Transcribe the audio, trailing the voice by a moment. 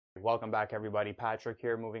Welcome back everybody, Patrick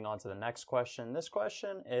here, moving on to the next question. This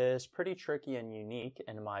question is pretty tricky and unique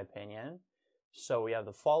in my opinion. So we have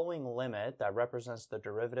the following limit that represents the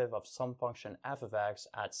derivative of some function f of x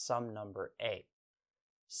at some number a.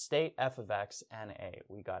 State f of x and a.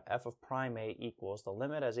 We got f of prime a equals the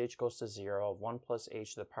limit as h goes to 0 of 1 plus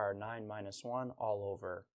h to the power 9 minus 1 all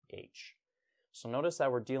over h. So notice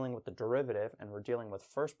that we're dealing with the derivative and we're dealing with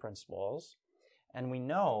first principles. And we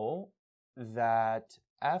know that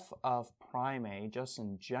f of prime a, just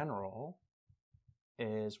in general,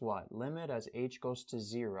 is what? Limit as h goes to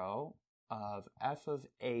 0 of f of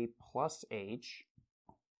a plus h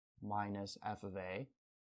minus f of a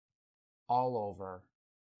all over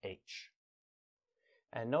h.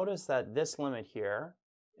 And notice that this limit here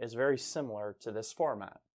is very similar to this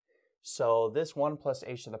format. So this 1 plus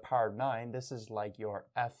h to the power of 9, this is like your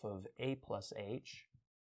f of a plus h.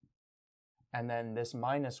 And then this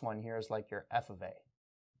minus 1 here is like your f of a.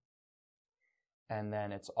 And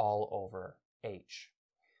then it's all over h.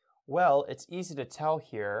 Well, it's easy to tell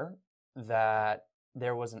here that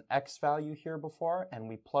there was an x value here before, and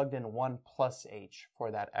we plugged in 1 plus h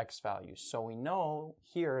for that x value. So we know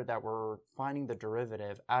here that we're finding the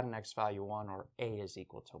derivative at an x value 1, or a is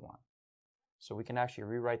equal to 1. So we can actually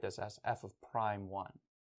rewrite this as f of prime 1.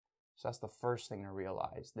 So that's the first thing to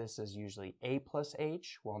realize. This is usually a plus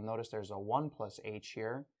h. Well, notice there's a 1 plus h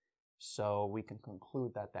here. So we can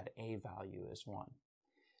conclude that that a value is 1.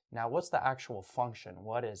 Now, what's the actual function?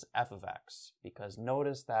 What is f of x? Because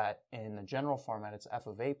notice that in the general format, it's f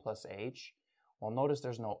of a plus h. Well, notice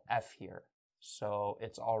there's no f here. So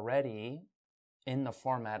it's already in the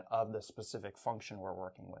format of the specific function we're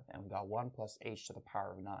working with. And we got 1 plus h to the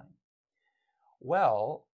power of 9.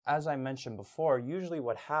 Well, as I mentioned before, usually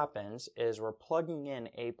what happens is we're plugging in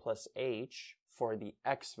a plus h for the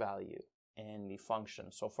x value in the function.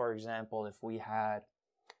 So for example, if we're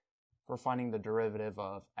finding the derivative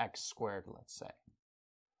of x squared, let's say.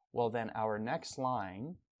 Well, then our next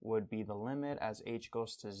line would be the limit as h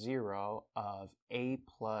goes to 0 of a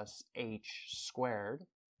plus h squared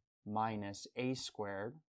minus a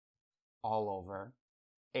squared all over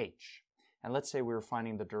h. And let's say we were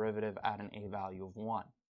finding the derivative at an a value of 1.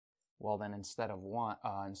 Well, then instead of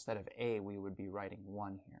a, we would be writing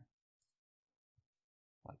 1 here,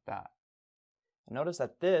 like that. And notice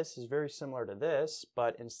that this is very similar to this,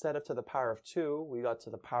 but instead of to the power of 2, we got to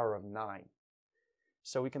the power of 9.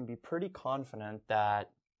 So we can be pretty confident that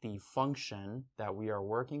the function that we are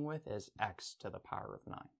working with is x to the power of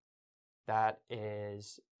 9. That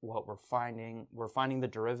is what we're finding. We're finding the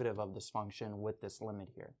derivative of this function with this limit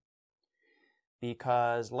here.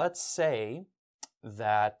 Because let's say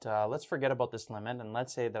that, let's forget about this limit, and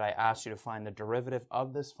let's say that I asked you to find the derivative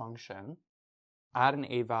of this function at an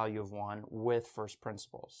a value of 1 with first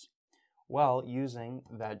principles. Well, using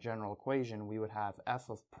that general equation, we would have f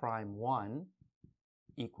of prime 1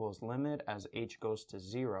 equals limit as h goes to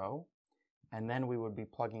 0, and then we would be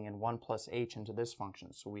plugging in 1 plus h into this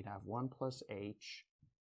function. So we'd have 1 plus h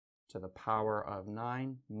to the power of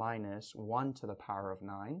 9 minus 1 to the power of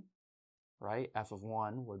 9, right? F of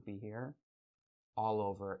 1 would be here, all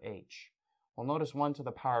over h. Well, notice 1 to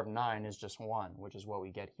the power of 9 is just 1, which is what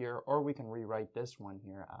we get here, or we can rewrite this one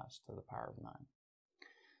here as to the power of 9.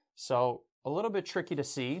 So a little bit tricky to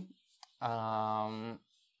see.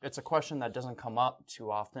 It's a question that doesn't come up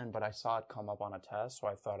too often, but I saw it come up on a test, so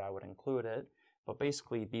I thought I would include it. But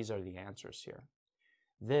basically, these are the answers here.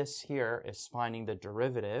 This here is finding the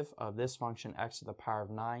derivative of this function x to the power of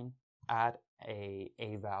 9 at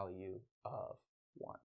a value of 1.